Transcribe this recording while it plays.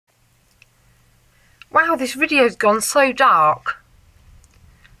Wow, this video's gone so dark.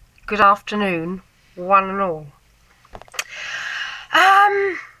 Good afternoon, one and all.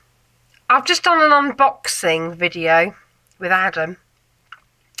 I've just done an unboxing video with Adam,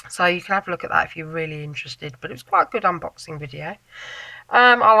 so you can have a look at that if you're really interested, but it was quite a good unboxing video.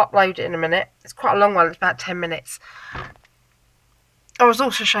 I'll upload it in a minute. It's quite a long one, it's about 10 minutes. I was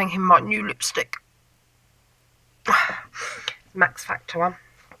also showing him my new lipstick. Max Factor one.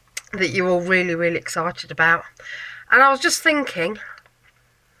 That you're all really, really excited about. And I was just thinking,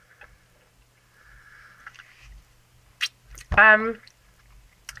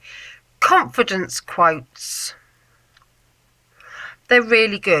 confidence quotes. They're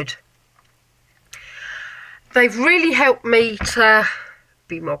really good. They've really helped me to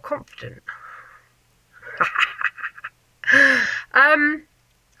be more confident.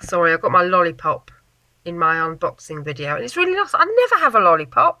 Sorry, I've got my lollipop in my unboxing video, and it's really nice. I never have a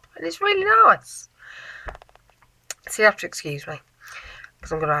lollipop, and it's really nice. So you have to excuse me,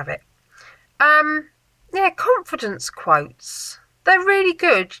 because I'm going to have it. Yeah, confidence quotes. They're really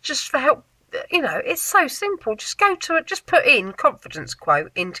good, just for help. You know, it's so simple. Just go to it, just put in confidence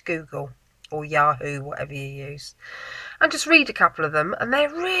quote into Google or Yahoo, whatever you use, and just read a couple of them, and they're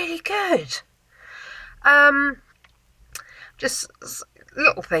really good. Just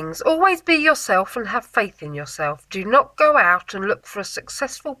little things. Always be yourself and have faith in yourself. Do not go out and look for a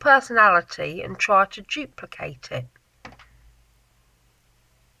successful personality and try to duplicate it.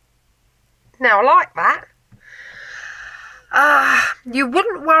 Now, I like that. You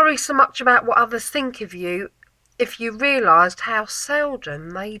wouldn't worry so much about what others think of you if you realised how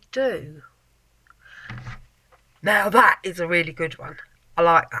seldom they do. Now, that is a really good one. I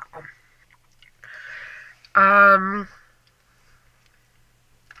like that one.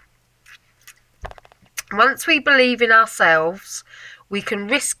 Once we believe in ourselves, we can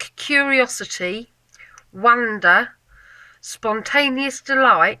risk curiosity, wonder, spontaneous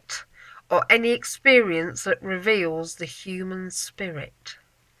delight, or any experience that reveals the human spirit.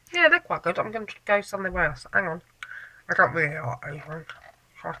 Yeah, they're quite good. I'm going to go somewhere else. Hang on. I don't really like these ones.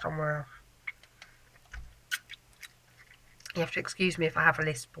 Try somewhere else. You have to excuse me if I have a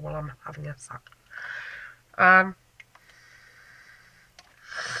lisp while I'm having a suck.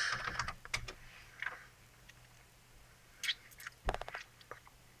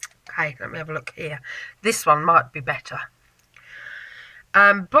 Okay, let me have a look here. This one might be better.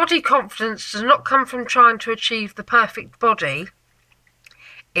 Body confidence does not come from trying to achieve the perfect body.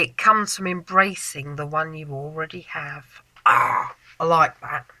 It comes from embracing the one you already have. I like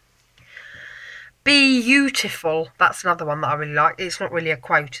that. Be beautiful. That's another one that I really like. It's not really a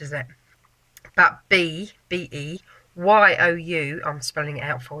quote, is it? But B-E-Y-O-U, I'm spelling it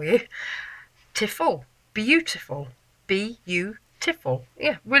out for you. Tiful. Beautiful. Beautiful.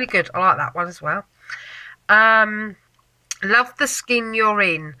 Yeah, really good. I like that one as well. Love the skin you're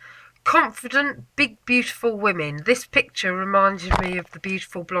in. Confident, big, beautiful women. This picture reminds me of the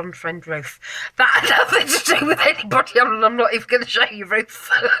beautiful blonde friend Ruth. That had nothing to do with anybody. I'm not even going to show you Ruth.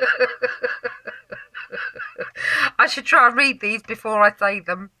 I should try and read these before I say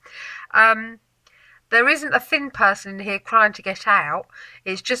them. There isn't a thin person in here crying to get out.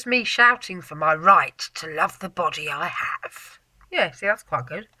 It's just me shouting for my right to love the body I have. Yeah, see, that's quite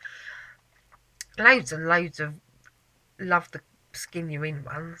good. Loads and loads of love the skin you're in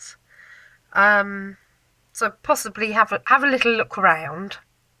ones. So possibly have a little look around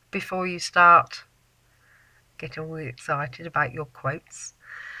before you start getting all excited about your quotes.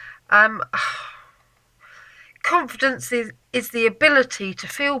 Confidence is the ability to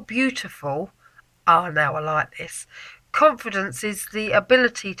feel beautiful. Now I like this. Confidence is the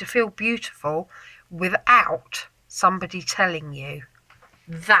ability to feel beautiful without somebody telling you.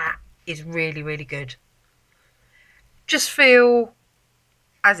 That is really, really good. Just feel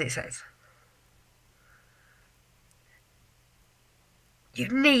as it says. You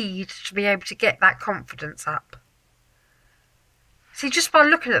need to be able to get that confidence up. See, just by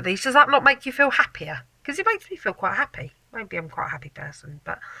looking at these, does that not make you feel happier? Because it makes me feel quite happy. Maybe I'm quite a happy person,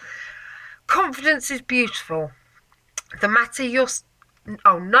 but confidence is beautiful. No matter your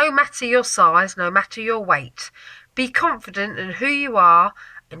size, no matter your weight, be confident in who you are,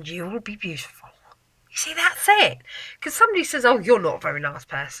 and you will be beautiful. You see, that's it. Because somebody says, oh, you're not a very nice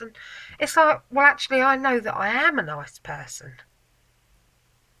person. It's like, well, actually, I know that I am a nice person.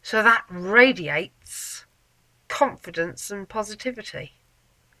 So that radiates confidence and positivity.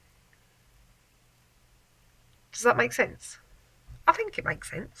 Does that make sense? I think it makes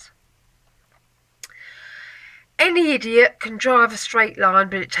sense. Any idiot can drive a straight line,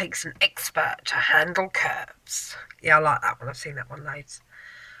 but it takes an expert to handle curves. Yeah, I like that one. I've seen that one loads.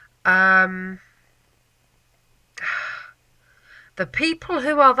 The people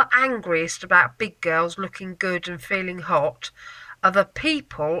who are the angriest about big girls looking good and feeling hot are the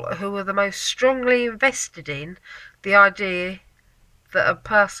people who are the most strongly invested in the idea that a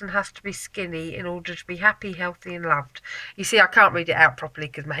person has to be skinny in order to be happy, healthy and loved. You see, I can't read it out properly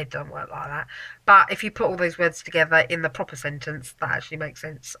because my head doesn't work like that. But if you put all those words together in the proper sentence, that actually makes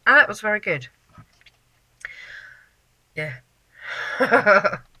sense. And that was very good. Yeah.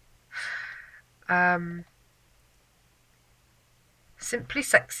 Simply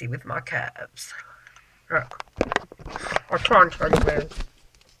sexy with my curves. Look. I'll try and change those.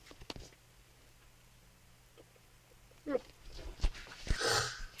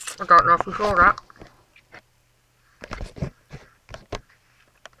 I don't know if you saw that.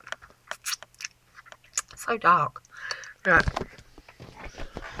 So dark. Right.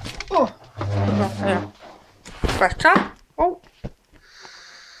 Oh. Yeah. Better. Oh.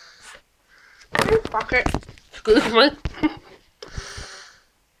 Fuck it. Excuse me.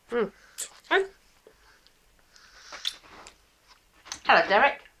 Okay. Hello,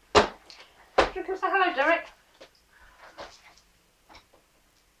 Derek. You can say hello, Derek.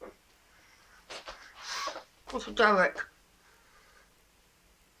 What's a Derek?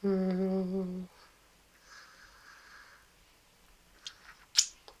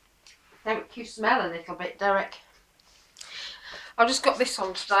 Derek, you smell a little bit, Derek. I've just got this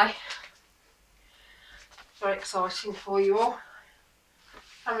on today. Very exciting for you all.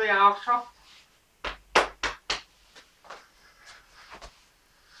 And the arse off.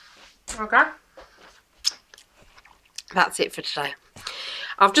 Okay. That's it for today.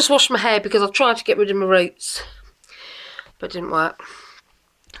 I've just washed my hair because I've tried to get rid of my roots, but it didn't work.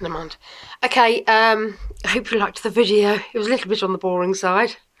 Never mind. Okay, I hope you liked the video. It was a little bit on the boring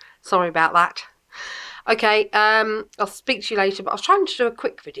side. Sorry about that. Okay, I'll speak to you later, but I was trying to do a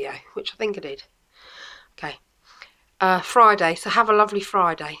quick video, which I think I did. Okay. Friday, so have a lovely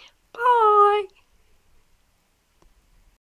Friday.